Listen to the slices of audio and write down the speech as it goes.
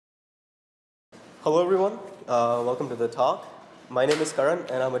Hello, everyone. Welcome to the talk. My name is Karan,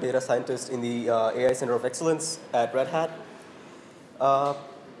 and I'm a data scientist in the AI Center of Excellence at Red Hat. So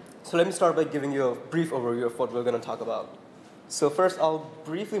let me start by giving you a brief overview of what we're going to talk about. So first, I'll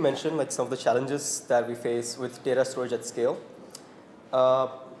briefly mention some of the challenges that we face with data storage at scale.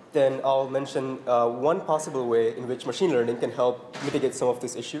 Then I'll mention one possible way in which machine learning can help mitigate some of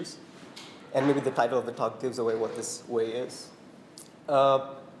these issues. And maybe the title of the talk gives away what this way is.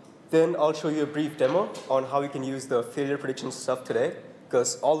 Then I'll show you a brief demo on how you can use the failure prediction stuff today,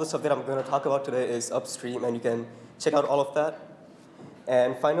 because all the stuff that I'm going to talk about today is upstream, and you can check out all of that.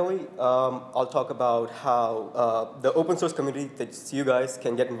 And finally, I'll talk about how the open source community, that's you guys,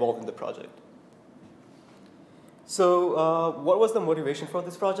 can get involved in the project. So what was the motivation for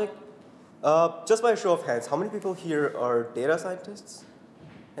this project? Just by a show of hands, how many people here are data scientists?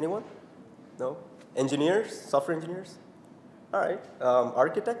 Anyone? No? Engineers? Software engineers? All right.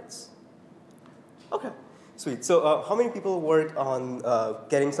 Architects? OK, sweet. So how many people work on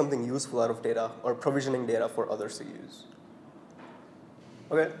getting something useful out of data or provisioning data for others to use?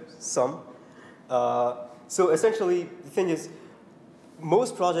 OK, some. So essentially, the thing is,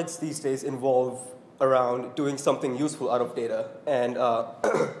 most projects these days involve around doing something useful out of data and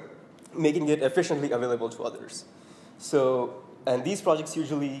making it efficiently available to others. And these projects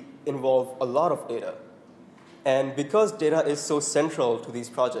usually involve a lot of data. And because data is so central to these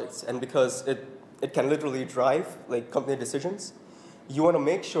projects, and because it can literally drive company decisions, you want to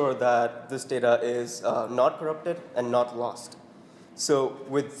make sure that this data is not corrupted and not lost. So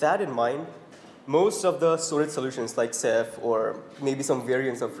with that in mind, most of the storage solutions like Ceph or maybe some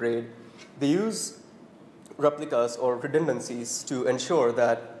variants of RAID, they use replicas or redundancies to ensure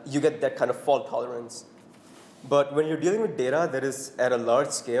that you get that kind of fault tolerance. But when you're dealing with data that is at a large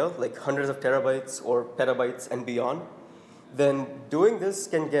scale, like hundreds of terabytes or petabytes and beyond, then doing this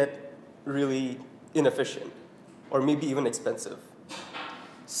can get really inefficient or maybe even expensive.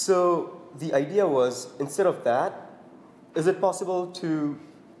 So the idea was, instead of that, is it possible to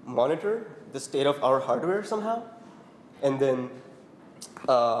monitor the state of our hardware somehow and then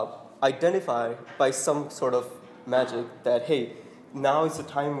identify by some sort of magic that, hey, now is the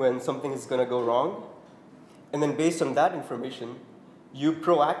time when something is going to go wrong? And then based on that information, you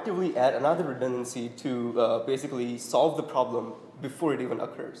proactively add another redundancy to basically solve the problem before it even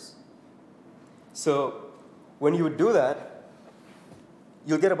occurs. So when you would do that,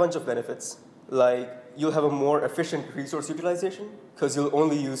 you'll get a bunch of benefits. Like you'll have a more efficient resource utilization, because you'll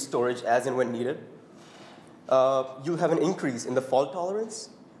only use storage as and when needed. You'll have an increase in the fault tolerance,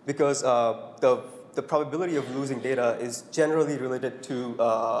 because the probability of losing data is generally related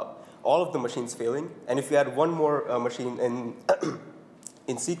to all of the machines failing. And if you add one more machine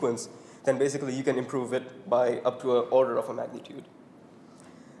in sequence, then basically you can improve it by up to an order of a magnitude.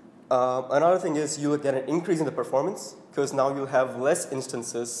 Another thing is you'll get an increase in the performance, because now you'll have less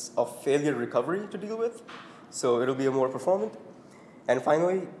instances of failure recovery to deal with. So it'll be more performant. And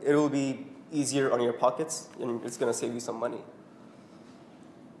finally, it'll be easier on your pockets, and it's going to save you some money.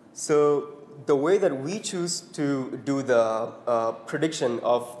 So the way that we choose to do the prediction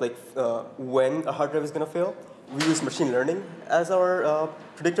of when a hard drive is going to fail, we use machine learning as our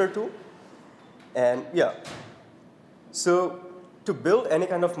predictor tool. And yeah, so to build any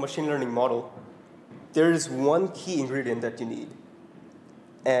kind of machine learning model, there is one key ingredient that you need,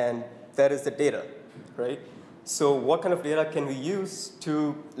 and that is the data, right? So what kind of data can we use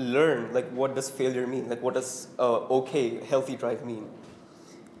to learn, what does failure mean? What does OK, healthy drive mean?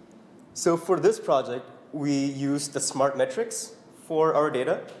 So for this project, we used the smart metrics for our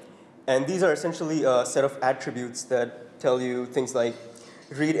data. And these are essentially a set of attributes that tell you things like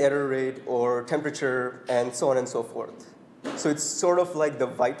read error rate or temperature and so on and so forth. So it's sort of like the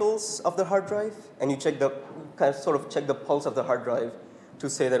vitals of the hard drive. And you check sort of check the pulse of the hard drive to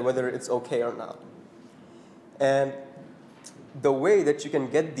say that whether it's OK or not. And the way that you can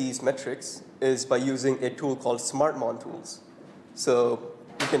get these metrics is by using a tool called SmartMon tools. So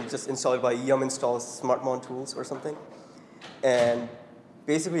you can just install it by yum install SmartMon tools or something. And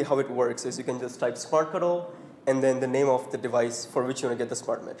basically how it works is you can just type smartcuddle and then the name of the device for which you want to get the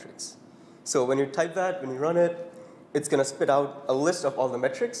smart metrics. So when you type that, when you run it, it's going to spit out a list of all the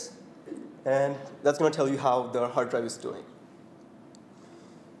metrics. And that's going to tell you how the hard drive is doing.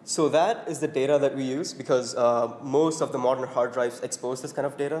 So that is the data that we use, because most of the modern hard drives expose this kind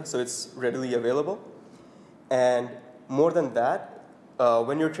of data, so it's readily available. And more than that,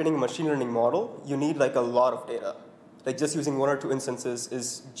 when you're training a machine learning model, you need a lot of data. Just using one or two instances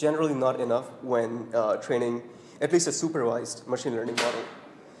is generally not enough when training at least a supervised machine learning model.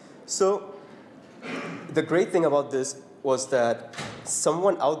 So the great thing about this was that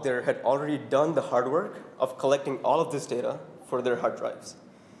someone out there had already done the hard work of collecting all of this data for their hard drives.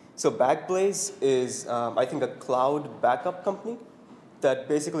 So Backblaze is, I think, a cloud backup company that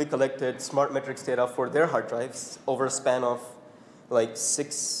basically collected smart metrics data for their hard drives over a span of like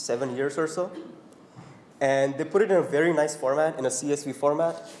 6, 7 years or so. And they put it in a very nice format, in a CSV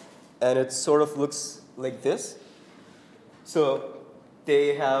format, and it sort of looks like this. So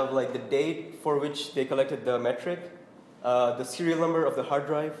they have like the date for which they collected the metric, the serial number of the hard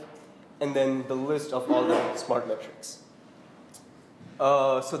drive, and then the list of all the smart metrics.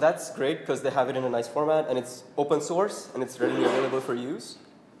 So that's great because they have it in a nice format, and it's open source, and it's readily available for use.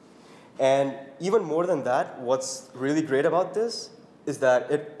 And even more than that, what's really great about this is that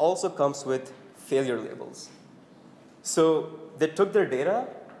it also comes with failure labels. So they took their data,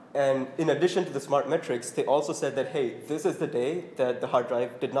 and in addition to the smart metrics, they also said that, hey, this is the day that the hard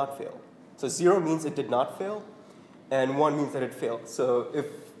drive did not fail. So 0 means it did not fail, and 1 means that it failed. So if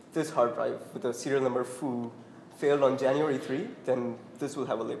this hard drive with the serial number foo failed on January 3, then this will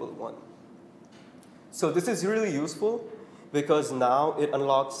have a label 1. So this is really useful because now it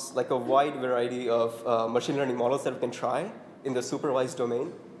unlocks like a wide variety of machine learning models that we can try in the supervised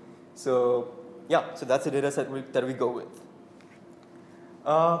domain. So yeah, so that's the data set that we go with.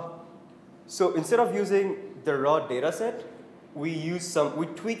 So instead of using the raw data set, we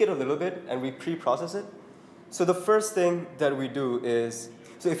tweak it a little bit and we pre-process it. So the first thing that we do is,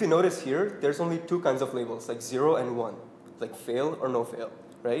 so if you notice here, there's only 2 kinds of labels, like 0 and 1, like fail or no fail,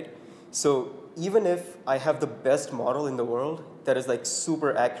 right? So even if I have the best model in the world that is like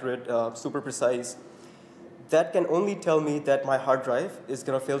super accurate, super precise, that can only tell me that my hard drive is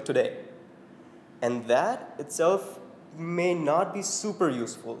going to fail today. And that itself may not be super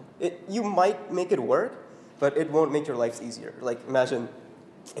useful. You might make it work, but it won't make your lives easier. Like imagine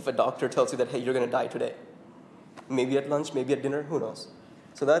if a doctor tells you that, hey, you're going to die today. Maybe at lunch, maybe at dinner, who knows?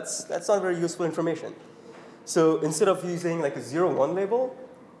 So that's not very useful information. So instead of using like a 0-1 label,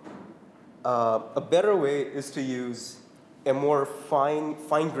 a better way is to use a more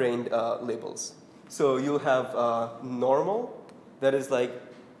fine-grained labels. So you'll have normal, that is like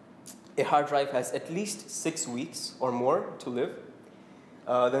a hard drive has at least 6 weeks or more to live.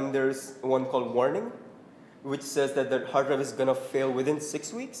 Then there's one called warning, which says that the hard drive is going to fail within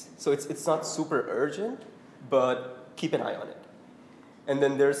 6 weeks. So it's not super urgent, but keep an eye on it. And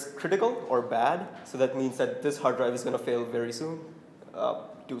then there's critical or bad. So that means that this hard drive is going to fail very soon.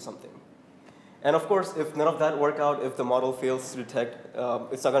 Do something. And of course, if none of that work out, if the model fails to detect,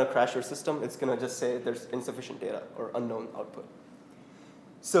 it's not going to crash your system. It's going to just say there's insufficient data or unknown output.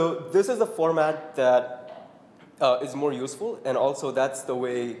 So this is the format that is more useful. And also, that's the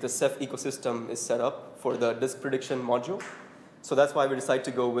way the Ceph ecosystem is set up for the disk prediction module. So that's why we decided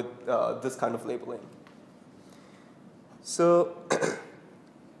to go with this kind of labeling. So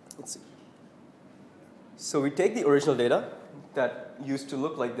let's see. So we take the original data that used to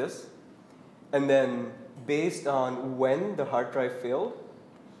look like this. And then based on when the hard drive failed,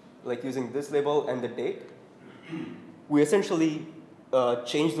 like using this label and the date, we essentially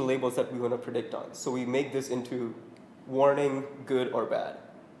change the labels that we want to predict on. So we make this into warning, good, or bad.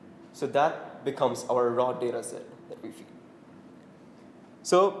 So that becomes our raw data set that we feed.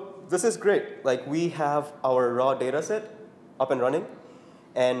 So this is great. Like we have our raw data set up and running,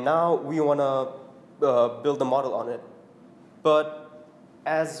 and now we want to build the model on it. But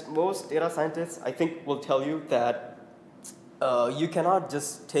as most data scientists, I think, will tell you that you cannot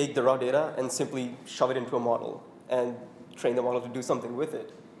just take the raw data and simply shove it into a model and train the model to do something with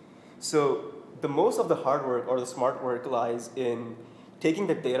it. So the most of the hard work or the smart work lies in taking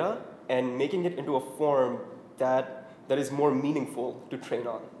the data and making it into a form that is more meaningful to train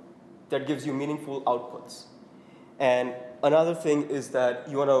on, that gives you meaningful outputs. And another thing is that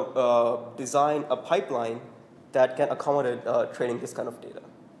you want to design a pipeline that can accommodate training this kind of data.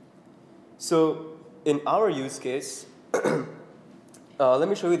 So in our use case, let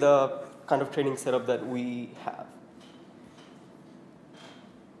me show you the kind of training setup that we have.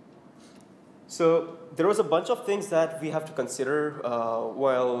 So there was a bunch of things that we have to consider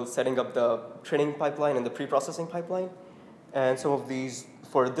while setting up the training pipeline and the pre-processing pipeline. And some of these,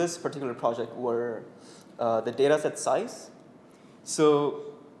 for this particular project, were the data set size. So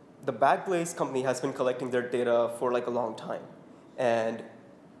the Backblaze company has been collecting their data for like a long time. And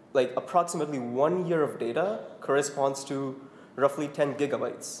like approximately 1 year of data corresponds to roughly 10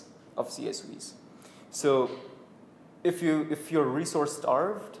 gigabytes of CSVs. So if you're resource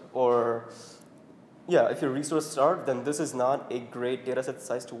starved, or yeah, if you're resource starved, then this is not a great data set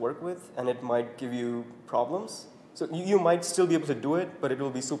size to work with, and it might give you problems. So you might still be able to do it, but it will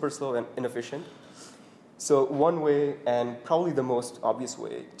be super slow and inefficient. So one way, and probably the most obvious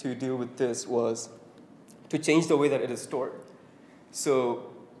way to deal with this, was to change the way that it is stored. So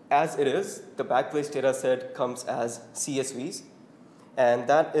as it is, the backblaze data set comes as CSVs. And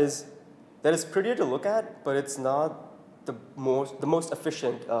that is prettier to look at, but it's not the most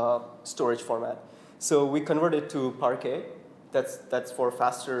efficient storage format. So we convert it to Parquet. That's for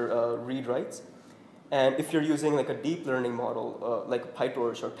faster read writes. And if you're using like a deep learning model, like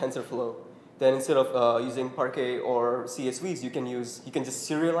PyTorch or TensorFlow, then instead of using Parquet or CSVs, you can just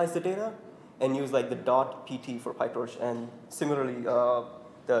serialize the data and use like the .pt for PyTorch, and similarly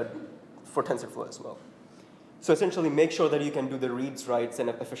for TensorFlow as well. So essentially, make sure that you can do the reads, writes, and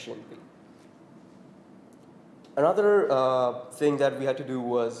efficiently. Another thing that we had to do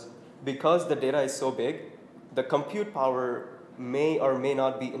was, because the data is so big, the compute power may or may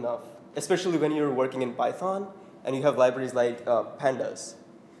not be enough, especially when you're working in Python and you have libraries like pandas.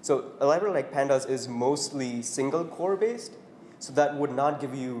 So a library like pandas is mostly single core based, so that would not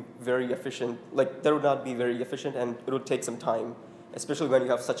give you very efficient, that would not be very efficient, and it would take some time, especially when you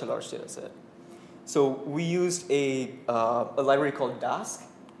have such a large data set. So we used a library called Dask,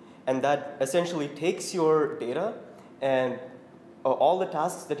 and that essentially takes your data and all the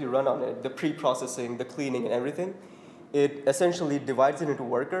tasks that you run on it, the pre-processing, the cleaning, and everything, it essentially divides it into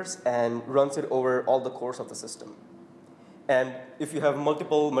workers and runs it over all the cores of the system. And if you have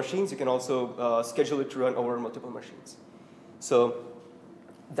multiple machines, you can also schedule it to run over multiple machines. So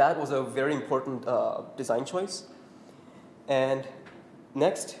that was a very important design choice. And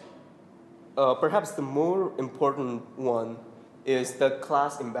next, perhaps the more important one is the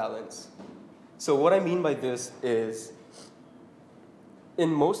class imbalance. So what I mean by this is, in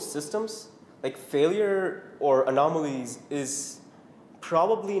most systems, like failure or anomalies is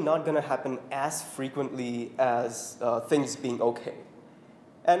probably not going to happen as frequently as things being okay.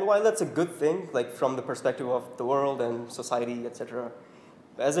 And while that's a good thing, like from the perspective of the world and society, etc.,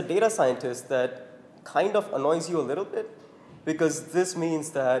 as a data scientist, that kind of annoys you a little bit, because this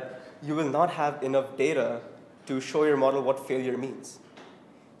means that you will not have enough data to show your model what failure means.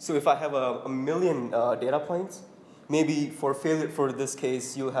 So if I have a million data points, maybe for failure, for this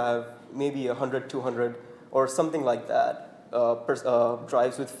case, you'll have maybe 100, 200, or something like that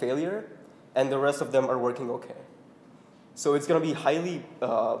drives with failure, and the rest of them are working okay. So it's going to be highly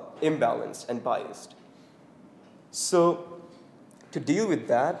imbalanced and biased. So to deal with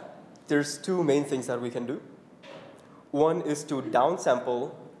that, there's two main things that we can do. One is to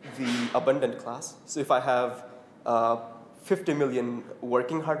downsample the abundant class. So if I have 50 million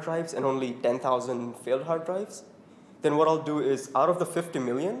working hard drives and only 10,000 failed hard drives, then what I'll do is, out of the 50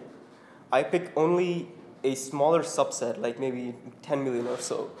 million, I pick only a smaller subset, like maybe 10 million or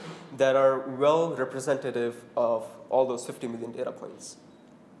so, that are well representative of all those 50 million data points.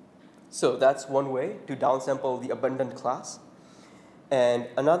 So that's one way to downsample the abundant class. And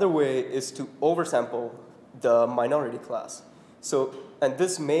another way is to oversample the minority class. So, and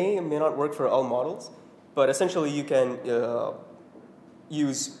this may or may not work for all models, but essentially you can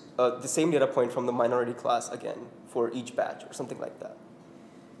use the same data point from the minority class again for each batch or something like that.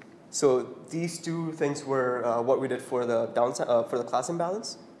 So these two things were what we did for the class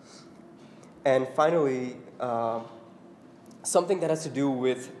imbalance. And finally, something that has to do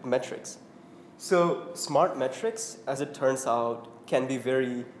with metrics. So smart metrics, as it turns out, can be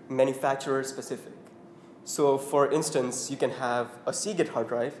very manufacturer specific. So for instance, you can have a Seagate hard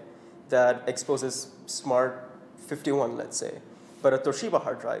drive that exposes smart 51, let's say, but a Toshiba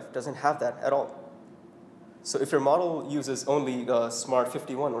hard drive doesn't have that at all. So if your model uses only smart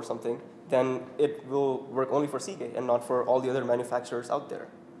 51 or something, then it will work only for Seagate and not for all the other manufacturers out there.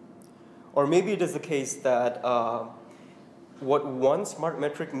 Or maybe it is the case that what one smart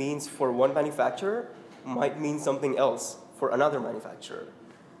metric means for one manufacturer might mean something else for another manufacturer.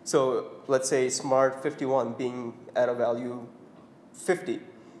 So let's say smart 51 being at a value 50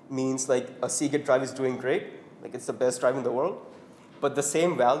 means like a Seagate drive is doing great, like it's the best drive in the world, but the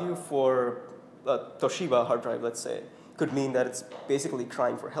same value for a Toshiba hard drive, let's say, could mean that it's basically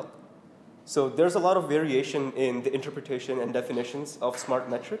crying for help. So there's a lot of variation in the interpretation and definitions of smart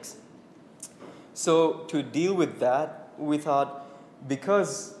metrics. So to deal with that, we thought,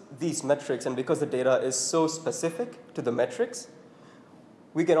 because these metrics and because the data is so specific to the metrics,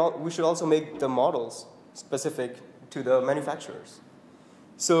 we should also make the models specific to the manufacturers.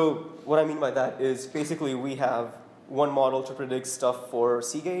 So what I mean by that is, basically we have one model to predict stuff for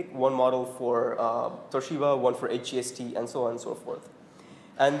Seagate, one model for Toshiba, one for HGST, and so on and so forth.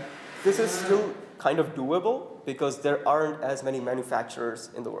 And this is still kind of doable because there aren't as many manufacturers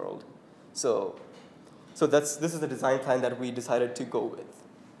in the world. So this is the design plan that we decided to go with.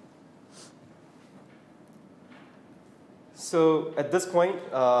 So at this point,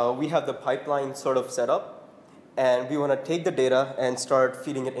 we have the pipeline sort of set up, and we want to take the data and start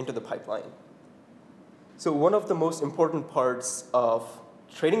feeding it into the pipeline. So one of the most important parts of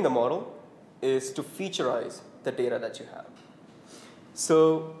training the model is to featureize the data that you have.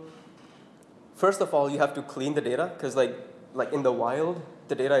 So first of all, you have to clean the data, because like in the wild,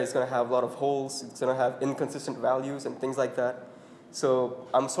 the data is going to have a lot of holes. It's going to have inconsistent values and things like that. So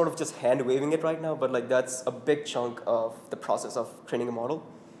I'm sort of just hand waving it right now, but like that's a big chunk of the process of training a model.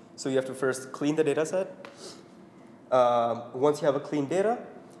 So you have to first clean the data set. Once you have a clean data,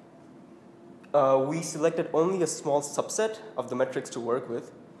 we selected only a small subset of the metrics to work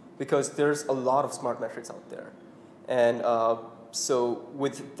with, because there's a lot of smart metrics out there. And so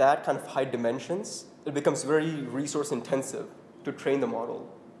with that kind of high dimensions, it becomes very resource intensive to train the model.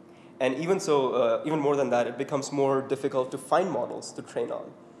 And even so, even more than that, it becomes more difficult to find models to train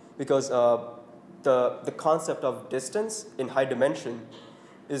on, because the concept of distance in high dimension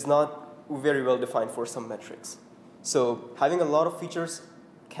is not very well defined for some metrics. So having a lot of features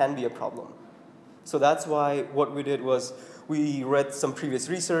can be a problem. So that's why what we did was we read some previous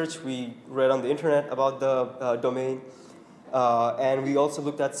research. We read on the internet about the domain. And we also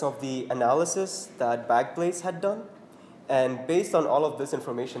looked at some of the analysis that Backblaze had done. And based on all of this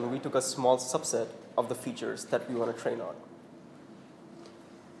information, we took a small subset of the features that we want to train on.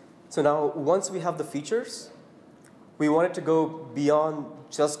 So now, once we have the features, we wanted to go beyond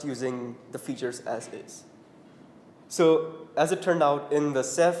just using the features as is. So as it turned out, in the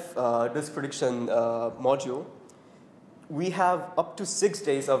Ceph disk prediction module, we have up to 6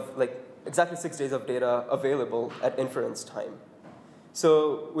 days of, exactly 6 days of data available at inference time.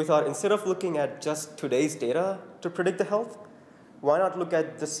 So we thought, instead of looking at just today's data to predict the health, why not look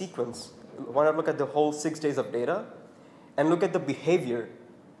at the sequence? Why not look at the whole 6 days of data and look at the behavior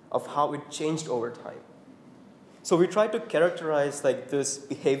of how it changed over time? So we tried to characterize this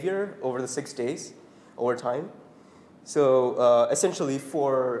behavior over the 6 days over time. So essentially,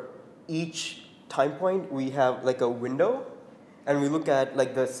 for each time point, we have a window, and we look at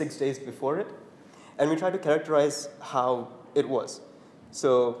the 6 days before it, and we try to characterize how it was.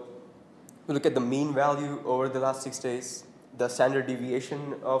 So we look at the mean value over the last 6 days, the standard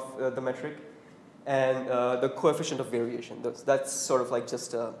deviation of the metric, and the coefficient of variation. That's sort of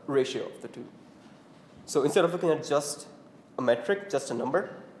just a ratio of the two. So instead of looking at just a metric, just a number,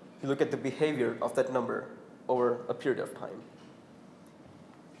 you look at the behavior of that number over a period of time.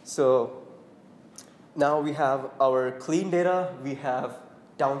 So now we have our clean data. We have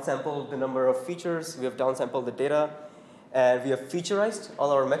downsampled the number of features. We have downsampled the data. And we have featureized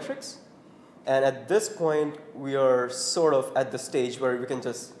all our metrics. And at this point, we are sort of at the stage where we can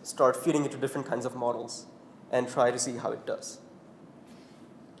just start feeding it to different kinds of models and try to see how it does.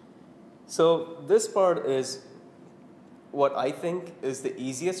 So this part is what I think is the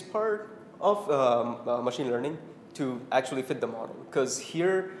easiest part of machine learning to actually fit the model. Because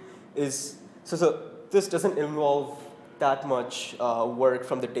here is, so this doesn't involve that much work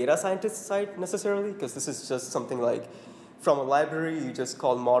from the data scientist side necessarily, because this is just something like, from a library, you just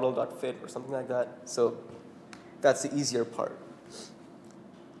call model.fit or something like that. So that's the easier part.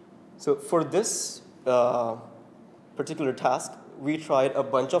 So for this particular task, we tried a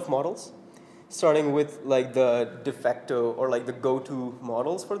bunch of models, starting with the de facto or the go-to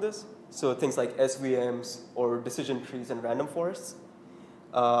models for this. So things like SVMs or decision trees and random forests.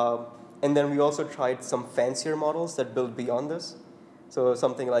 And then we also tried some fancier models that build beyond this. So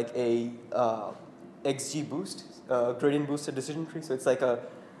something like a XGBoost, gradient boosted decision tree. So it's like a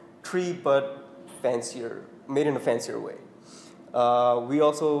tree, but fancier, made in a fancier way. We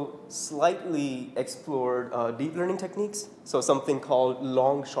also slightly explored deep learning techniques. So something called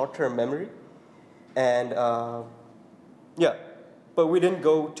long short-term memory. And yeah, but we didn't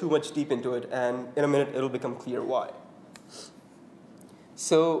go too much deep into it. And in a minute, it'll become clear why.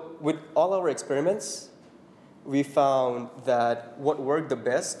 So with all our experiments, we found that what worked the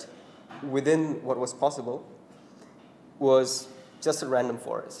best within what was possible was just a random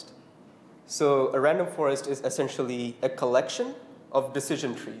forest. So a random forest is essentially a collection of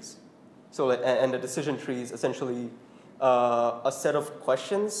decision trees. So, and a decision tree is essentially a set of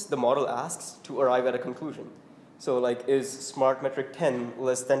questions the model asks to arrive at a conclusion. So is smart metric 10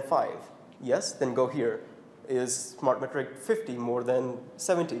 less than 5? Yes, then go here. Is smart metric 50 more than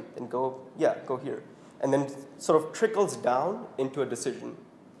 70? Then go here. And then sort of trickles down into a decision.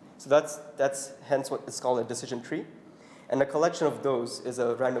 So that's hence what is called a decision tree. And a collection of those is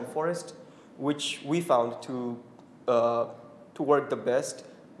a random forest, which we found to work the best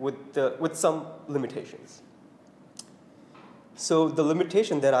with some limitations. So the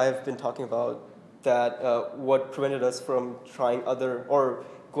limitation that I've been talking about that what prevented us from trying other, or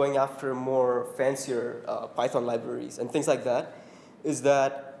going after more fancier Python libraries and things like that, is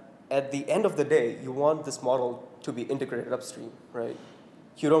that at the end of the day, you want this model to be integrated upstream, right?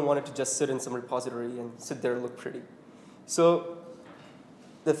 You don't want it to just sit in some repository and sit there and look pretty. So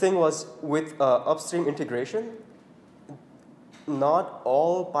the thing was, with upstream integration, not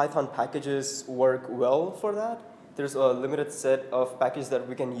all Python packages work well for that. There's a limited set of packages that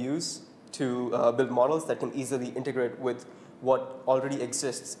we can use to build models that can easily integrate with what already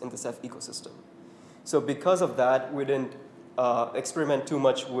exists in the Ceph ecosystem. So because of that, we didn't experiment too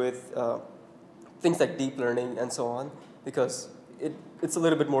much with things like deep learning and so on, because it's a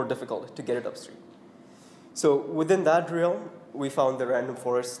little bit more difficult to get it upstream. So within that realm, we found the random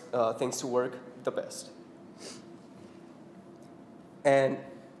forest things to work the best. And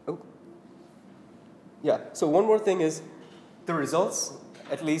so one more thing is the results,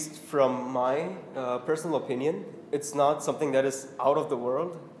 at least from my personal opinion, it's not something that is out of the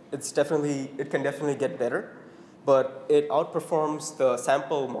world. It can definitely get better, but it outperforms the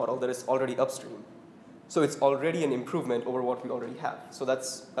sample model that is already upstream. So it's already an improvement over what we already have. So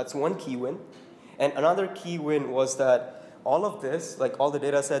that's one key win. And another key win was that all of this, like all the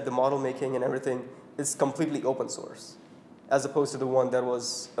data set, the model making and everything, is completely open source, as opposed to the one that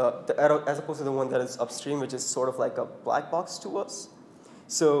is upstream, which is sort of like a black box to us.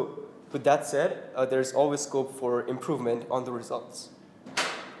 So with that said, there's always scope for improvement on the results.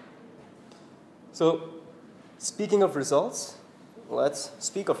 So speaking of results, let's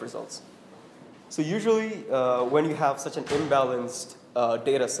speak of results. So usually when you have such an imbalanced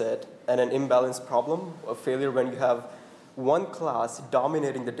data set and an imbalanced problem of failure, when you have one class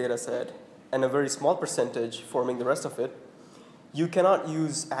dominating the data set and a very small percentage forming the rest of it, you cannot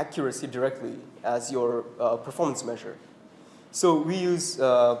use accuracy directly as your performance measure. So you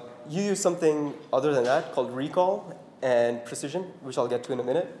use something other than that called recall and precision, which I'll get to in a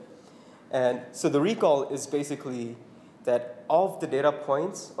minute. And so the recall is basically that of the data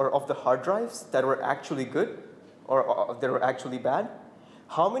points or of the hard drives that were actually good or that were actually bad,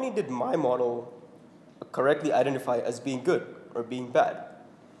 how many did my model correctly identify as being good or being bad?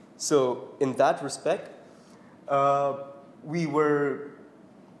 So in that respect, we were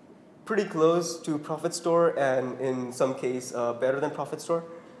pretty close to ProphetStor, and in some case better than ProphetStor.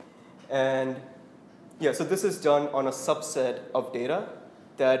 And yeah, so this is done on a subset of data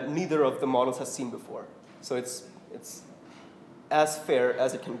that neither of the models has seen before. So it's as fair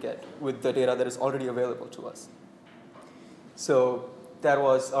as it can get with the data that is already available to us. So that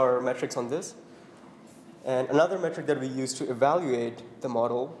was our metrics on this. And another metric that we used to evaluate the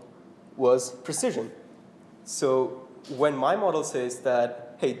model was precision. So when my model says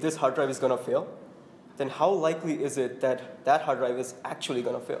that, hey, this hard drive is going to fail, then how likely is it that that hard drive is actually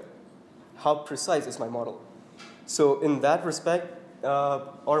going to fail? How precise is my model? So in that respect,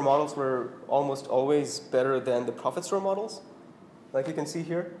 our models were almost always better than the ProphetStor models, like you can see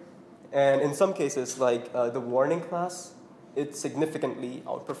here. And in some cases, like the warning class, it significantly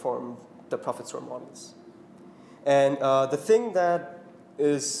outperformed the ProphetStor models. And the thing that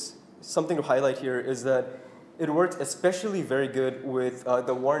is something to highlight here is that it works especially very good with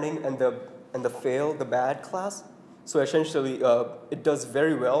the warning and the fail, the bad class. So essentially, it does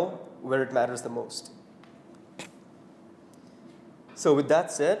very well where it matters the most. So with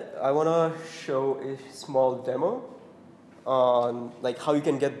that said, I want to show a small demo on like how you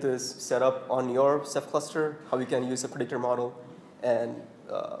can get this set up on your Ceph cluster, how you can use a predictor model, and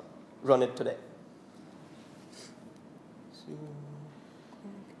run it today.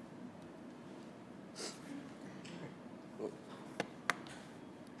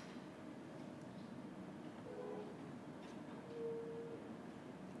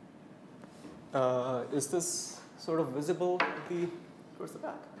 Is this sort of visible towards the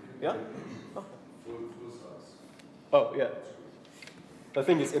back? Yeah? Oh. Full size. Oh, yeah. The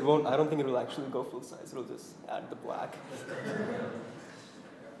thing is, it won't, I don't think it will actually go full size. It'll just add the black.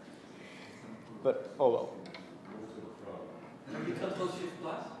 But, oh well. Maybe Control-Shift+.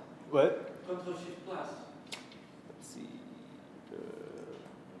 What? Control-Shift+. Let's see.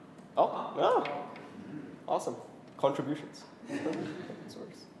 Awesome. Contributions.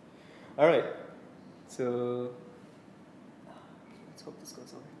 All right. So let's hope this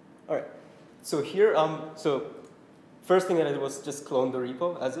goes over. All right. So here, so first thing that I did was just clone the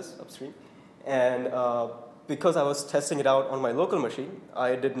repo as is upstream, and because I was testing it out on my local machine,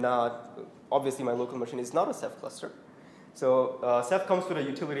 I did not. Obviously, my local machine is not a Ceph cluster. So Ceph comes with a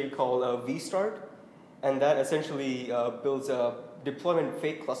utility called vstart, and that essentially builds a deployment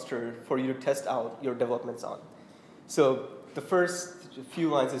fake cluster for you to test out your developments on. So the first a few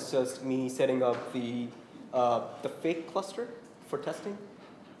lines is just me setting up the fake cluster for testing.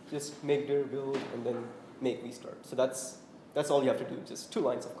 Just make dir build and then make restart. So that's all you have to do, just 2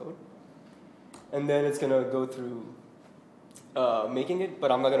 lines of code. And then it's going to go through making it,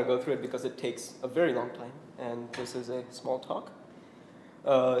 but I'm not going to go through it because it takes a very long time, and this is a small talk.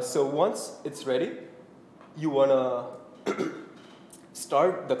 So once it's ready, you want to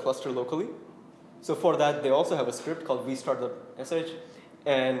start the cluster locally. So for that, they also have a script called restart.sh,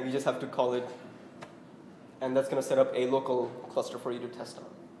 and you just have to call it, and that's going to set up a local cluster for you to test on.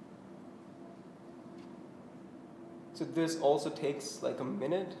 So this also takes like a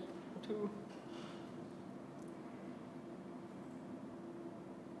minute or 2.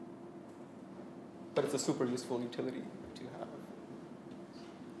 But it's a super useful utility to have.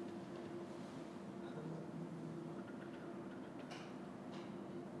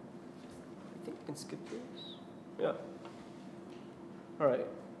 I think I can skip this. Yeah. All right.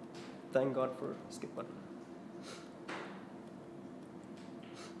 Thank God for skip button.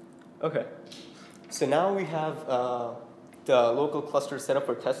 OK. So now we have the local cluster set up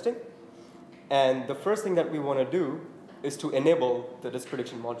for testing. And the first thing that we want to do is to enable the disk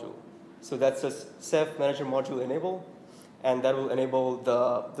prediction module. So that's just Ceph manager module enable, and that will enable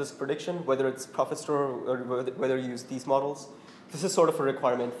the disk prediction, whether it's ProphetStor or whether you use these models. This is sort of a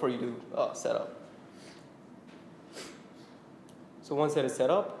requirement for you to set up. So once that is set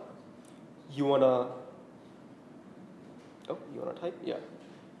up, you want to type? Yeah.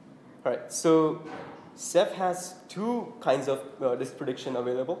 All right, so Ceph has 2 kinds of disk prediction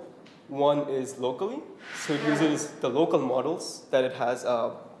available. One is locally, so it uses the local models that it has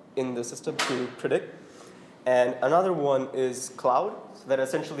in the system to predict. And another one is cloud, so that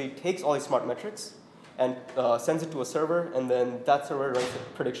essentially takes all these smart metrics and sends it to a server, and then that server runs the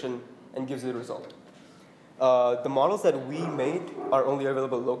prediction and gives you the result. The models that we made are only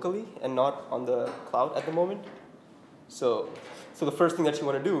available locally and not on the cloud at the moment. So the first thing that you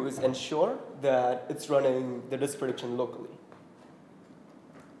want to do is ensure that it's running the disk prediction locally.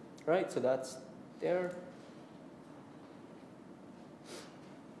 Right, so that's there.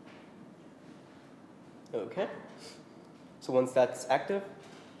 OK. So once that's active,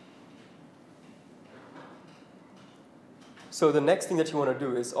 so the next thing that you want to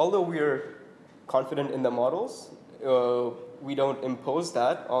do is, although we're confident in the models, we don't impose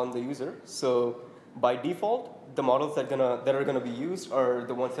that on the user. So by default, the models that are gonna be used are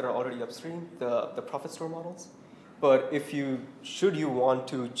the ones that are already upstream, the ProphetStor models. But if you want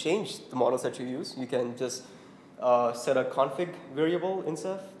to change the models that you use, you can just set a config variable in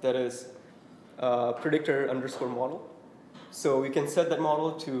Ceph that is predictor_model. So we can set that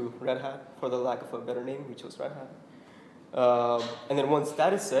model to Red Hat. For the lack of a better name, we chose Red Hat. And then once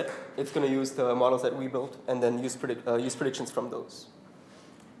that is set, it's going to use the models that we built and then use predictions from those.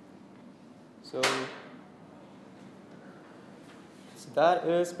 So that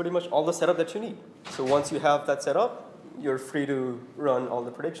is pretty much all the setup that you need. So once you have that set up, you're free to run all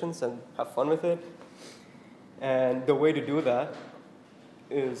the predictions and have fun with it. And the way to do that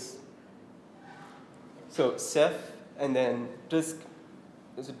is, so Ceph and then disk,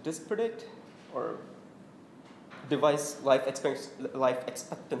 is it disk predict or device life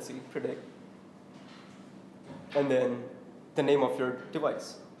expectancy predict, and then the name of your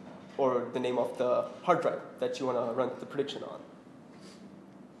device or the name of the hard drive that you want to run the prediction on.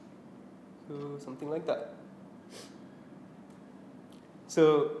 So something like that.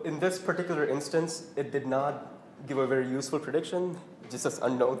 So in this particular instance, it did not give a very useful prediction, just as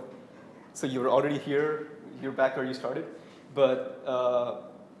unknown. So you were already here, you're back where you started. But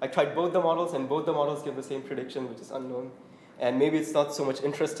I tried both the models, and both the models give the same prediction, which is unknown. And maybe it's not so much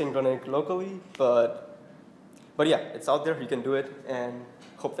interesting running it locally, but yeah, it's out there, you can do it, and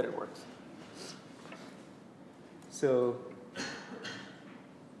hope that it works. So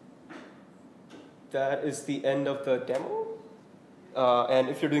that is the end of the demo. And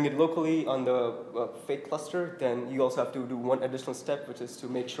if you're doing it locally on the fake cluster, then you also have to do one additional step, which is to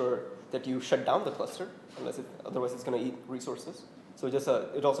make sure that you shut down the cluster, otherwise it's going to eat resources. So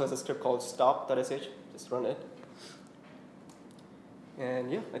it also has a script called stop.sh. Just run it.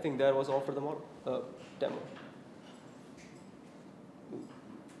 And yeah, I think that was all for the demo.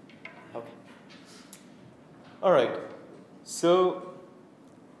 OK. All right. So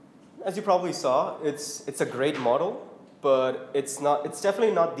as you probably saw, it's a great model. But it's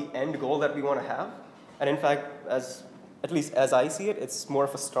definitely not the end goal that we want to have. And in fact, at least as I see it, it's more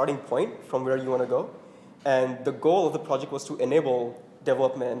of a starting point from where you want to go. And the goal of the project was to enable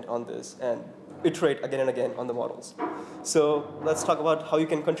development on this and iterate again and again on the models. So let's talk about how you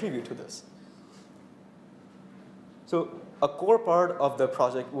can contribute to this. So a core part of the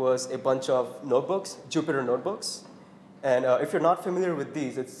project was a bunch of notebooks, Jupyter notebooks. And if you're not familiar with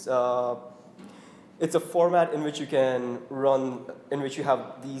these, it's a format in which you can run, in which you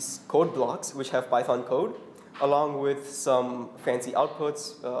have these code blocks, which have Python code, along with some fancy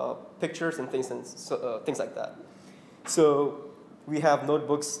outputs, pictures, and things like that. So we have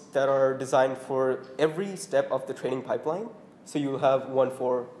notebooks that are designed for every step of the training pipeline. So you'll have one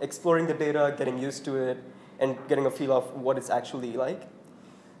for exploring the data, getting used to it, and getting a feel of what it's actually like.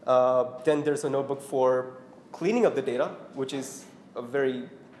 Then there's a notebook for cleaning up the data, which is a very,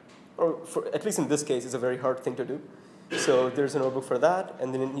 or for, at least in this case, is a very hard thing to do. So there's a notebook for that,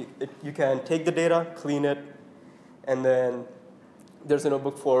 and then you can take the data, clean it, and then there's a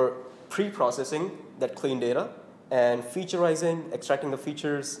notebook for pre-processing that clean data, and featureizing, extracting the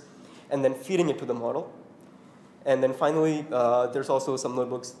features, and then feeding it to the model. And then finally, there's also some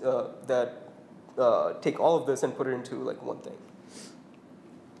notebooks that take all of this and put it into like one thing.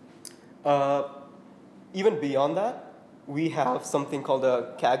 Even beyond that, we have something called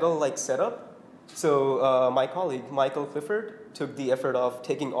a Kaggle-like setup. So my colleague, Michael Clifford, took the effort of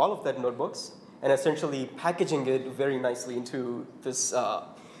taking all of that notebooks and essentially packaging it very nicely into this,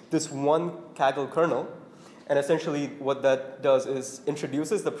 this one Kaggle kernel. And essentially what that does is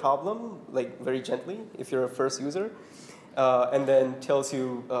introduces the problem like very gently if you're a first user, and then tells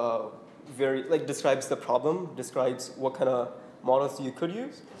you describes the problem, describes what kind of models you could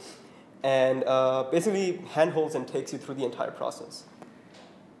use, and basically handholds and takes you through the entire process.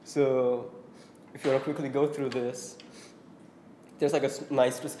 So if you want to quickly go through this, there's like a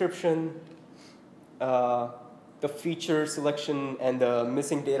nice description, the feature selection and the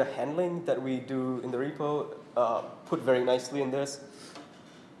missing data handling that we do in the repo put very nicely in this.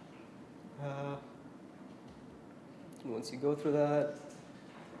 Once you go through that,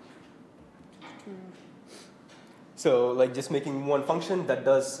 so like just making one function that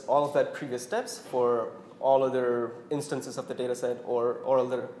does all of that previous steps for all other instances of the data set or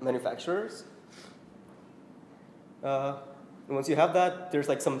other manufacturers. And once you have that, there's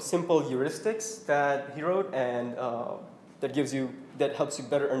like some simple heuristics that he wrote, and that helps you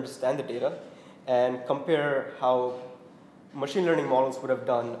better understand the data and compare how machine learning models would have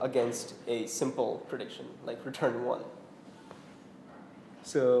done against a simple prediction, like return 1.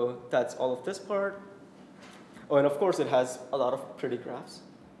 So that's all of this part. Oh, and of course it has a lot of pretty graphs.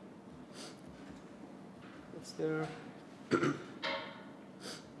 What's there?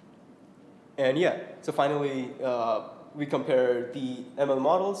 And yeah, so finally, we compare the ML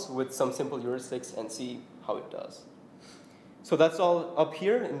models with some simple heuristics and see how it does. So that's all up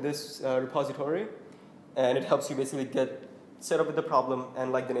here in this repository, and it helps you basically get set up with the problem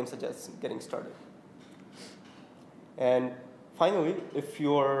and, like the name suggests, getting started. And finally, if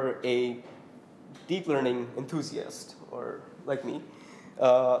you're a deep learning enthusiast, or like me,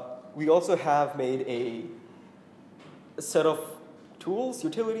 we also have made a set of tools,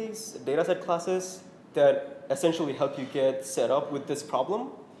 utilities, dataset classes that essentially help you get set up with this problem,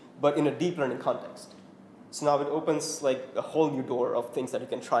 but in a deep learning context. So now it opens like a whole new door of things that you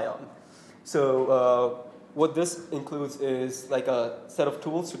can try on. So what this includes is like a set of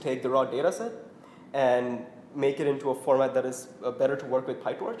tools to take the raw data set and make it into a format that is better to work with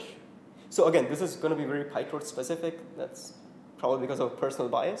PyTorch. So again, this is going to be very PyTorch specific. That's probably because of personal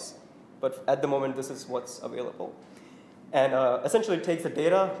bias. But at the moment, this is what's available. And essentially it takes the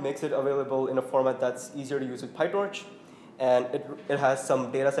data, makes it available in a format that's easier to use with PyTorch. And it has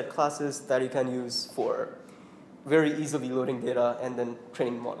some dataset classes that you can use for very easily loading data and then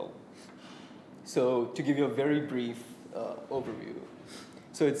training the model. So to give you a very brief overview.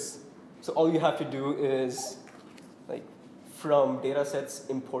 So all you have to do is like from datasets,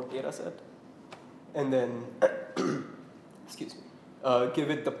 import dataset, and then excuse me,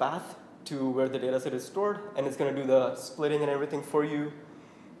 give it the path to where the dataset is stored, and it's going to do the splitting and everything for you.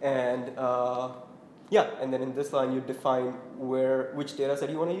 And yeah, and then in this line you define which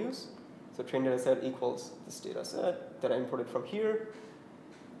dataset you want to use. So train dataset equals this dataset that I imported from here.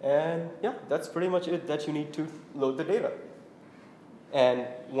 And yeah, that's pretty much it that you need to load the data. And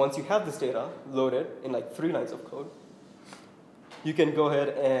once you have this data loaded in like 3 lines of code, you can go ahead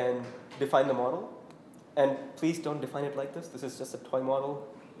and define the model. And please don't define it like this. This is just a toy model.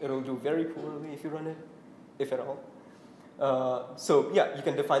 It'll do very poorly if you run it, if at all. So yeah, you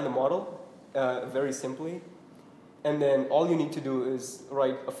can define the model very simply. And then all you need to do is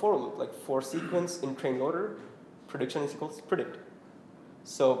write a for loop, like for sequence in train loader, prediction is equals predict.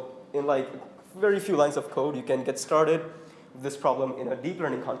 So in like very few lines of code, you can get started with this problem in a deep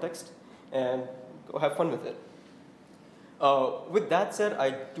learning context and go have fun with it. With that said,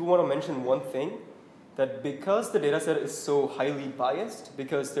 I do want to mention one thing. that because the data set is so highly biased,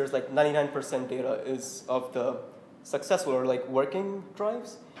 because there's like 99% data is of the successful or like working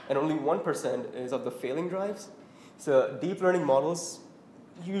drives, and only 1% is of the failing drives. So deep learning models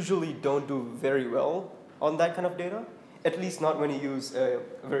usually don't do very well on that kind of data, at least not when you use a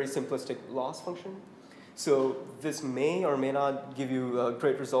very simplistic loss function. So this may or may not give you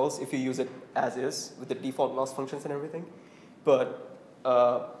great results if you use it as is with the default loss functions and everything. But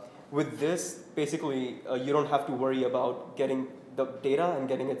with this, basically, you don't have to worry about getting the data and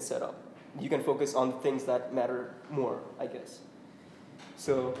getting it set up. You can focus on things that matter more, I guess.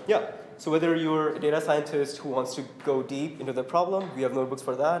 So yeah, so whether you're a data scientist who wants to go deep into the problem, we have notebooks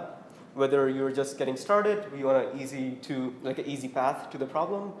for that. Whether you're just getting started, we want an easy path to the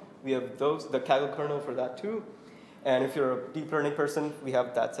problem, we have those, the Kaggle kernel for that too. And if you're a deep learning person, we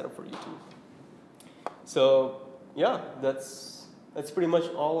have that set up for you too. So yeah, that's pretty much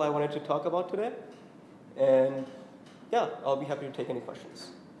all I wanted to talk about today. And yeah, I'll be happy to take any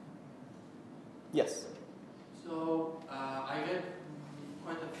questions. Yes? So I read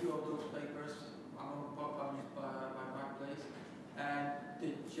quite a few of those papers published by Marketplace, and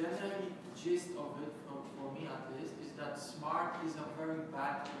the general gist of it, for me at least, is that smart is a very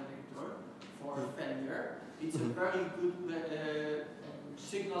bad predictor for failure. It's a very good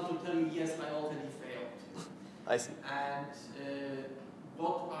signal to tell you, yes, I already failed. I see. And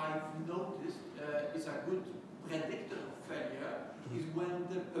what I've noticed is a good predictor of failure is when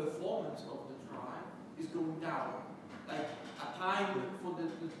the performance of the drive is going down. Like a time for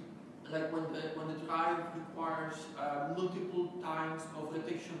when the drive requires multiple times of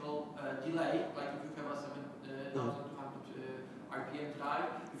rotational delay, like if you have a 7,200 RPM drive,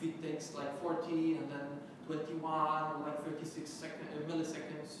 if it takes like 40 and then 21 or like 36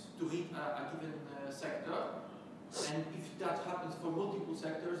 milliseconds to read a given sector, and if that happens for multiple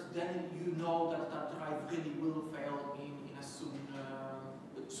sectors, then you know that that drive really will fail in a soon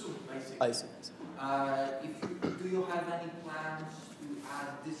basically. I see. Do you have any plans to add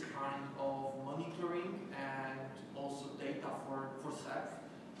this kind of monitoring and also data for Ceph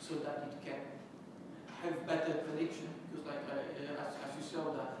so that it can have better prediction? Because like as you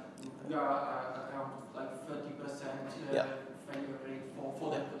saw that we are around like 30% failure rate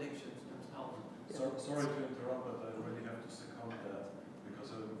for the predictions themselves. So, sorry to interrupt, but I really have to second that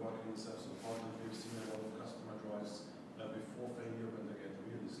because I'm working in Ceph support and we've seen a lot of customer drives before failure when they get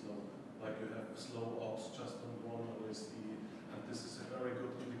really slow. Like you have slow ops just on one OSD, and this is a very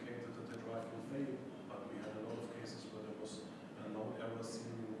good indicator that the drive will fail. But we had a lot of cases where there was no error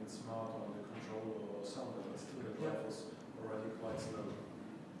seen in smart or the controller or something, but still the drive was already quite slow.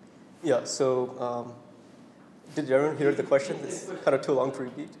 Yeah, so did everyone hear the question? It's kind of too long to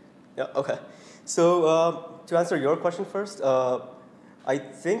repeat. Yeah, okay. So to answer your question first, I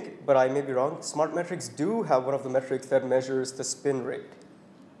think, but I may be wrong, smart metrics do have one of the metrics that measures the spin rate.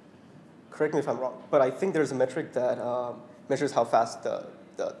 Correct me if I'm wrong, but I think there's a metric that measures how fast the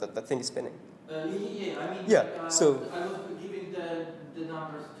thing is spinning. I mean, so I was giving the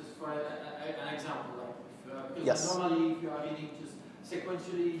numbers just for an example. Like because yes. Normally, if you are reading just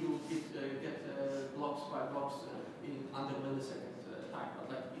sequentially, you get blocks by blocks in under millisecond time.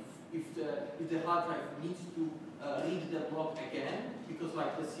 But like if the hard drive needs to read the block again because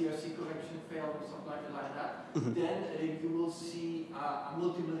like the CRC correction failed or something like that, then you will see a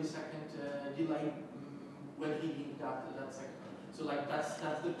multi-millisecond delay when reading that sector. So like that's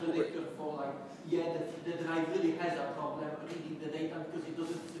the predictor for like the drive really has a problem reading the data because it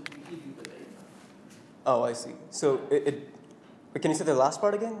doesn't simply give you the data. Oh, I see. So can you say the last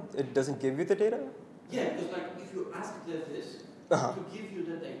part again? It doesn't give you the data? Yeah, because like if you ask this to give you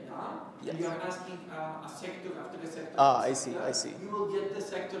the data, yes. you are asking a sector after a sector. I see. You will get the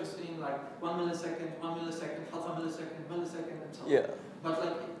sectors in like 1 millisecond, half a millisecond, and so on. Yeah. But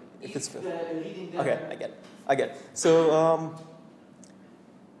like if it's reading the okay, I get it. So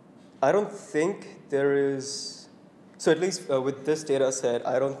I don't think there is. So at least with this data set,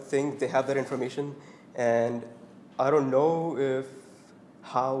 I don't think they have that information, and I don't know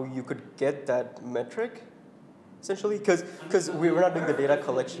how you could get that metric. Essentially, because we were not doing the data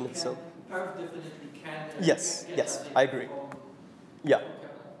collection itself. Perf definitely can. Yes, I agree. Yeah,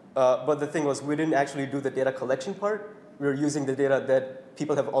 but the thing was, we didn't actually do the data collection part. We were using the data that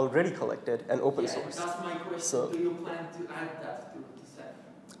people have already collected and open source. That's my question. So, do you plan to add that to Ceph?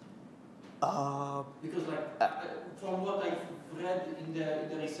 Because like from what I've read in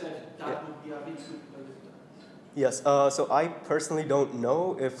the research, that would be a bit good. Yes, so I personally don't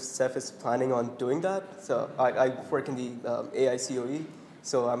know if Ceph is planning on doing that. So I work in the AICOE,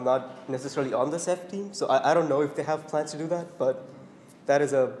 so I'm not necessarily on the Ceph team. So I don't know if they have plans to do that, but that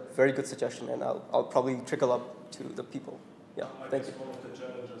is a very good suggestion, and I'll probably trickle up to the people. Yeah, thank you. One of the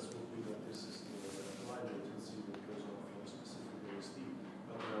challenges would be that this is the line latency that goes on for a specific OSD,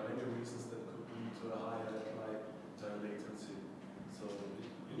 but there are many reasons that could lead to a higher latency. So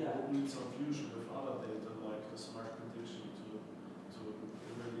it would need some fusion with other data, like the smart prediction, to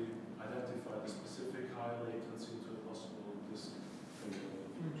really identify the specific high latency to a possible disk failure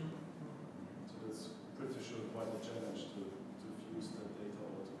in the future. So that's pretty sure quite a challenge to fuse that data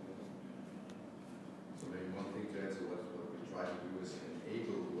all together. So maybe one thing to answer what we try to do is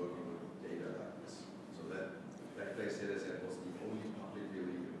enable working with data like this. So that backblaze dataset was the only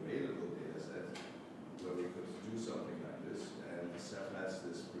publicly available dataset where we could do something like this. And Ceph has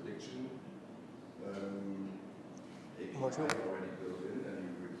this prediction API already built in, and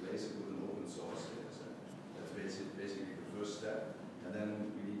you replace it with an open source dataset. That's basically the first step. And then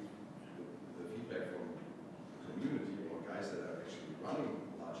we need the feedback from the community or guys that are actually running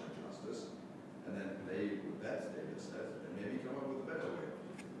larger clusters, and then play with that data set and maybe come up with a better way of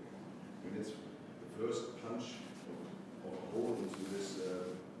doing it. I mean, it's the first punch of a hole into this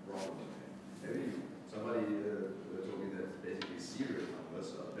problem. Maybe somebody told me that basically serial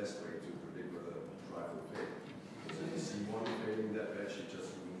numbers are the best way to predict whether a drive will fail. Because if you see one failing that batch, you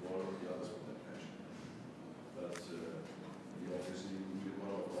just remove all of the others from that batch. But you obviously need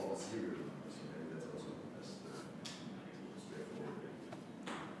one of all the serial numbers, so maybe that's also the best straightforward way.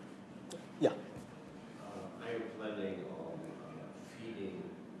 Yeah. I'm planning on feeding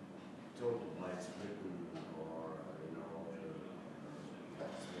total bytes written, or the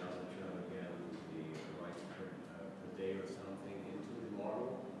other term again, the bytes per day or something, into the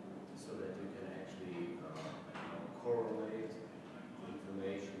model, so that you can actually correlate the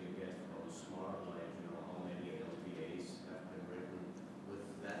information you get from Smart, like how many LBAs have been written with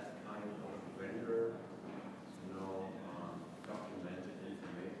that kind of vendor, documented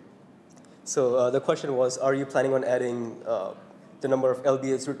information. So the question was, are you planning on adding the number of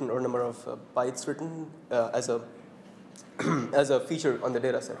LBAs written or number of bytes written as a as a feature on the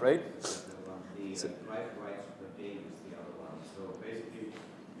data set, right? The drive writes per day is the other one. So basically,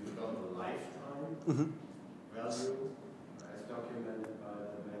 you've got the lifetime value as documented by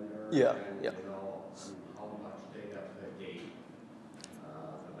the vendor, and how much data per day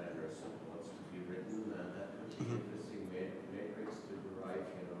the vendor supports to be written, and that could be an interesting matrix to derive,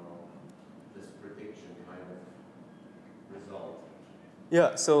 this prediction kind of result.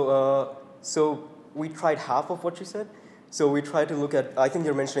 Yeah. So we tried half of what you said. So we tried to look at, I think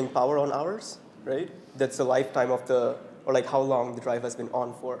you're mentioning power on hours, right? That's the lifetime of or like how long the drive has been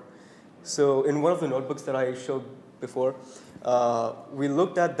on for. So in one of the notebooks that I showed before, we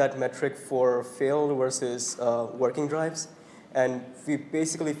looked at that metric for failed versus working drives, and we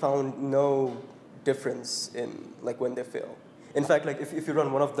basically found no difference in like when they fail. In fact, like if you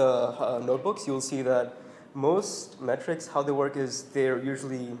run one of the notebooks, you'll see that most metrics, how they work is they're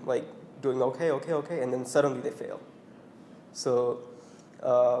usually like doing okay, and then suddenly they fail. So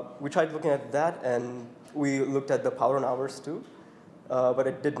we tried looking at that, and we looked at the power on hours too, but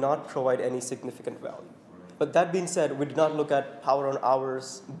it did not provide any significant value. But that being said, we did not look at power on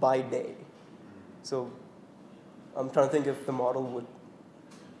hours by day. So I'm trying to think if the model would.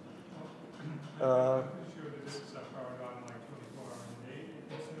 I'm pretty sure that this is powered on like 24 hours a day.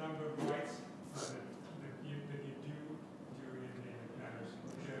 It's the number of bytes that you do during a day that matters.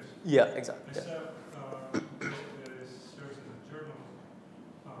 Because yeah, exactly. this serves as a journal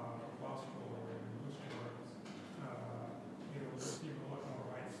repository or bookstore. It'll receive a lot more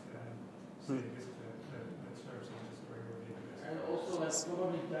bytes than say this that serves as just a regular database. And also, like,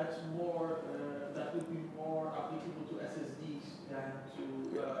 probably that's more, that would be more applicable to SSDs than to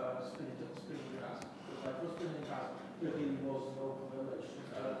spinning graph. Because like for spinning graph, there really was no correlation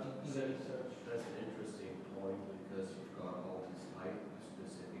in the research. That's an interesting point, because you've got all these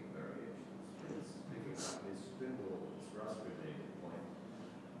type-specific variations. It's picking up this spindle, this Rust-related point.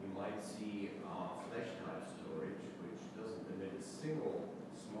 You might see flash type storage, which doesn't emit a single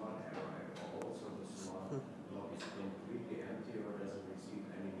smart error at all. So the smart block is completely empty or doesn't receive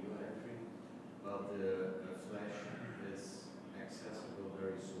any new entry. But the flash is accessible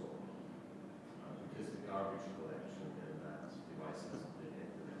very slow, because the garbage collection in that device hasn't been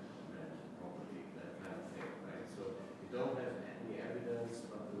implemented properly, that kind of thing, right? So you don't have any evidence,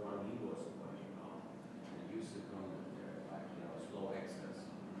 but the one he was pointing out, and used to come there, like, slow access.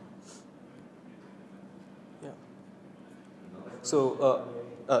 Yeah. Another So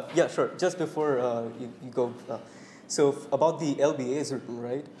yeah, sure. Just before you go, so about the LBAs written,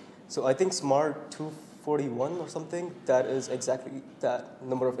 right? So I think Smart 241 or something, that is exactly that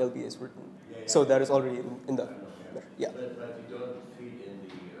number of LBAs written. So that is already in the, yeah. But you don't feed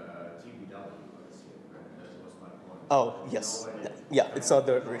Oh, yes. Yeah, it's not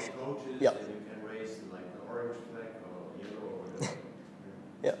the ratio. Yeah. And you can raise like the orange flag or yellow or whatever.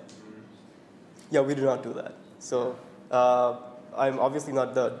 Yeah. Yeah, we do not do that. So I'm obviously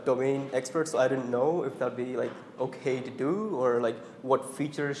not the domain expert, so I didn't know if that'd be like okay to do, or like what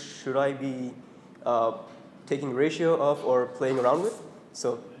features should I be taking ratio of or playing around with.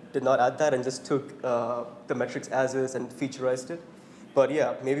 So did not add that and just took the metrics as is and featureized it. But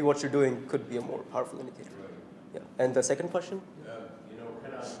yeah, maybe what you're doing could be a more powerful indicator. Yeah. And the second question?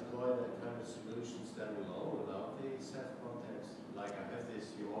 Can I deploy that kind of solution standalone without the Ceph context? Like I have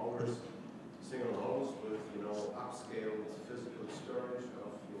this enormous single host with upscaled physical storage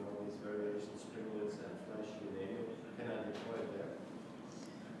of these variation stringlets and flash, you name it. Can I deploy it there?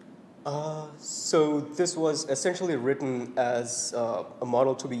 So this was essentially written as a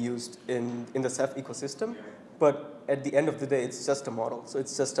model to be used in the Ceph ecosystem, but at the end of the day, it's just a model. So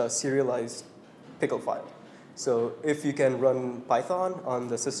it's just a serialized pickle file. So if you can run Python on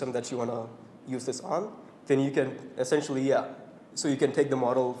the system that you want to use this on, then you can essentially, so you can take the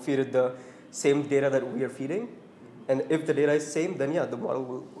model, feed it the same data that we are feeding, and if the data is same, then the model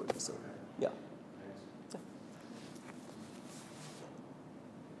will work. So yeah.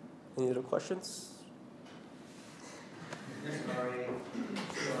 Any other questions? Sorry.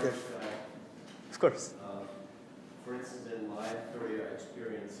 Of course. For instance, in my career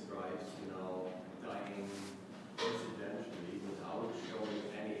experience, drives, dying incidentally without showing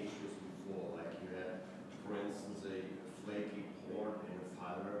any issues before. Like you had, for instance, a flaky port in a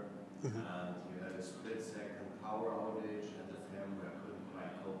filer, and you had a split-second power outage, and the firmware couldn't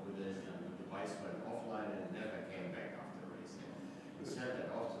quite cope with it, and the device went offline and never came back after racing. You send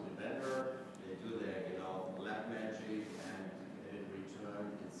that off to the vendor, they do their, lab magic, and it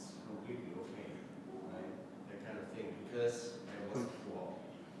returned, it's completely okay, right? That kind of thing, because there was a flaw.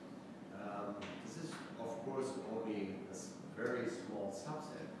 This is, of course, only a very small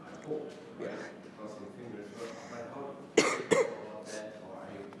subset, I hope, right? Because in fingers crossed. But how do you go about that, or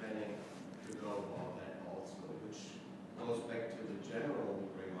are you planning to go about that also? Which goes back to the general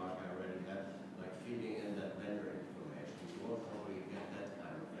remark I already had, like feeding in that vendor information. You won't probably get that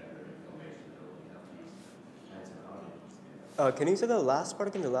kind of vendor information that will have these kinds of outages. Can you say the last part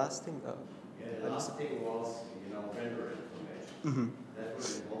again, the last thing? The last thing was, vendor information. That would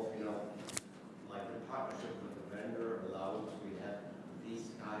involve, like the partnership with the vendor allows we have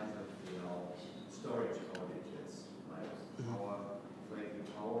these kinds of, storage outages, like flaky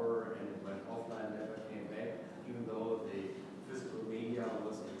power, and it went offline, never came back, even though the physical media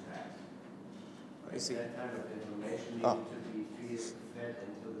was intact. I see. That kind of information needed to be fed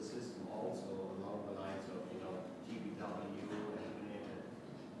into the system also along the lines of, TBW and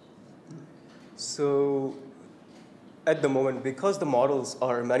So at the moment, because the models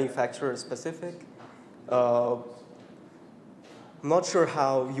are manufacturer specific, I'm not sure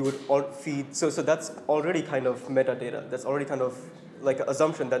how you would feed. So that's already kind of metadata. That's already kind of like an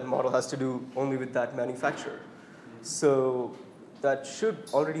assumption that model has to do only with that manufacturer. So that should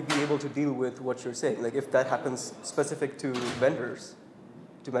already be able to deal with what you're saying. Like if that happens specific to vendors,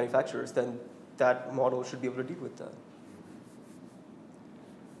 to manufacturers, then that model should be able to deal with that.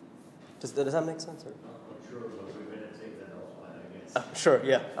 Does that make sense? Or? Not sure, but we're going to take that offline, I guess. Sure,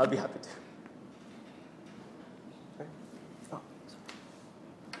 yeah, I'll be happy to. Okay. Oh,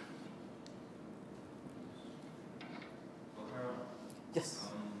 yes.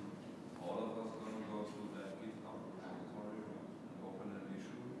 All of us going to go through that GitHub repository and open an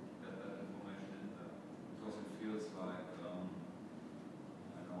issue, get that information in there. Because it feels like, I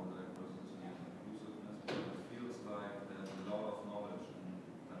know that person's needs inclusiveness, but it feels like there's a lot of knowledge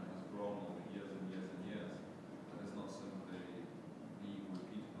that has grown over years and years and years. That is not simply being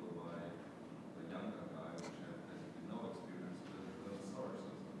repeatable by the younger guy, which has basically no experience with storage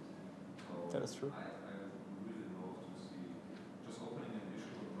systems. So That is true. I really love to see just opening an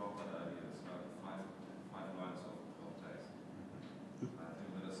issue and drop that idea. It's like five lines of text. I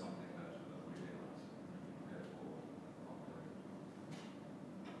think that is something that really helps get forward.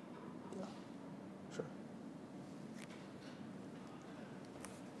 Sure.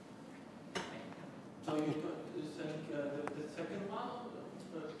 So you think the second one?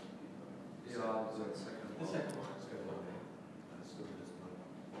 Yeah, the second The one. second one.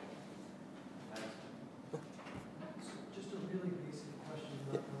 Just a really basic question,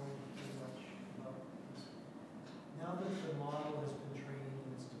 not knowing too much about this. Now that the model has been trained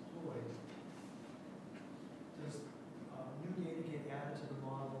and it's deployed, does new data get added to the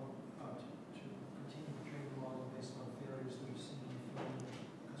model to continue to train the model based on failures that we've seen from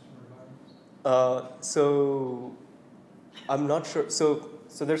customer environments? So I'm not sure. So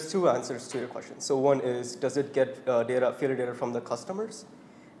So there's two answers to your question. So one is, does it get failure data from the customers?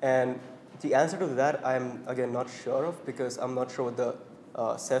 And the answer to that, I'm, again, not sure of, because I'm not sure what the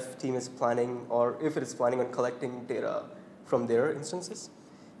Ceph team is planning, or if it is planning on collecting data from their instances.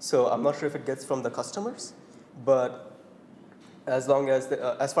 So I'm not sure if it gets from the customers, but as long as,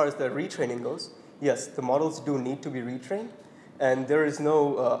 as far as the retraining goes, yes, the models do need to be retrained, and there is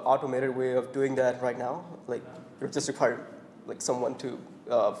no automated way of doing that right now. Like, you just require like someone to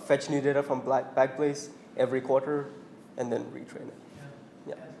fetch new data from Backblaze every quarter and then retrain it.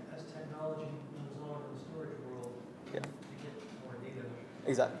 Yeah. As technology moves on in the storage world, Yeah. you get more data.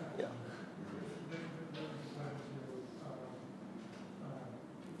 Exactly. Yeah.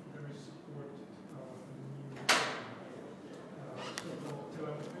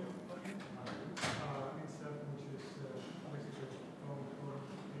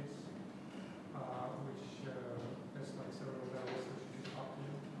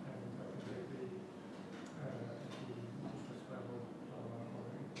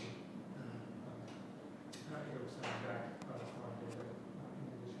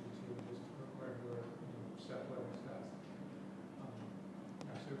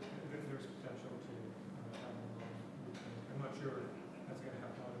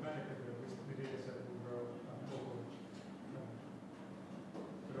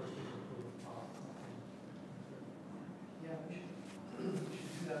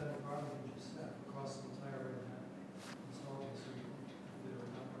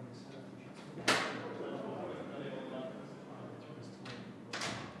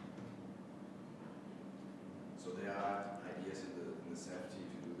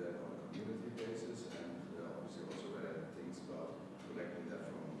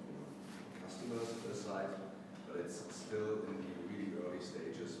 Still in the really early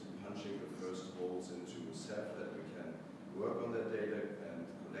stages, punching the first holes into Ceph that we can work on that data and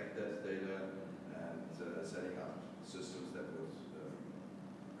collect that data, and setting up systems that would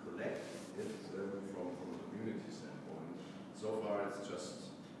collect it from a community standpoint. So far it's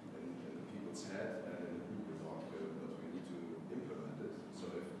just in the people's head and in the Google Doc, but we need to implement it.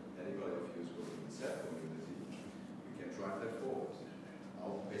 So if anybody of you is working in the Ceph community, we can drive that forward.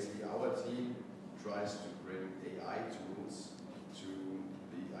 Basically our team tries to bring AI tools to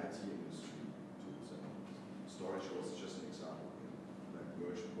the IT industry tools. And storage was just an example, like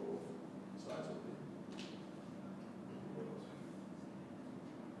merge both sides of the world.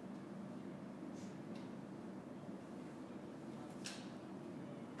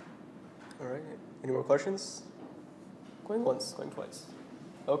 All right. Any more questions? Going once, going twice.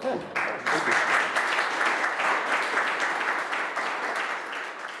 Okay. Thank you.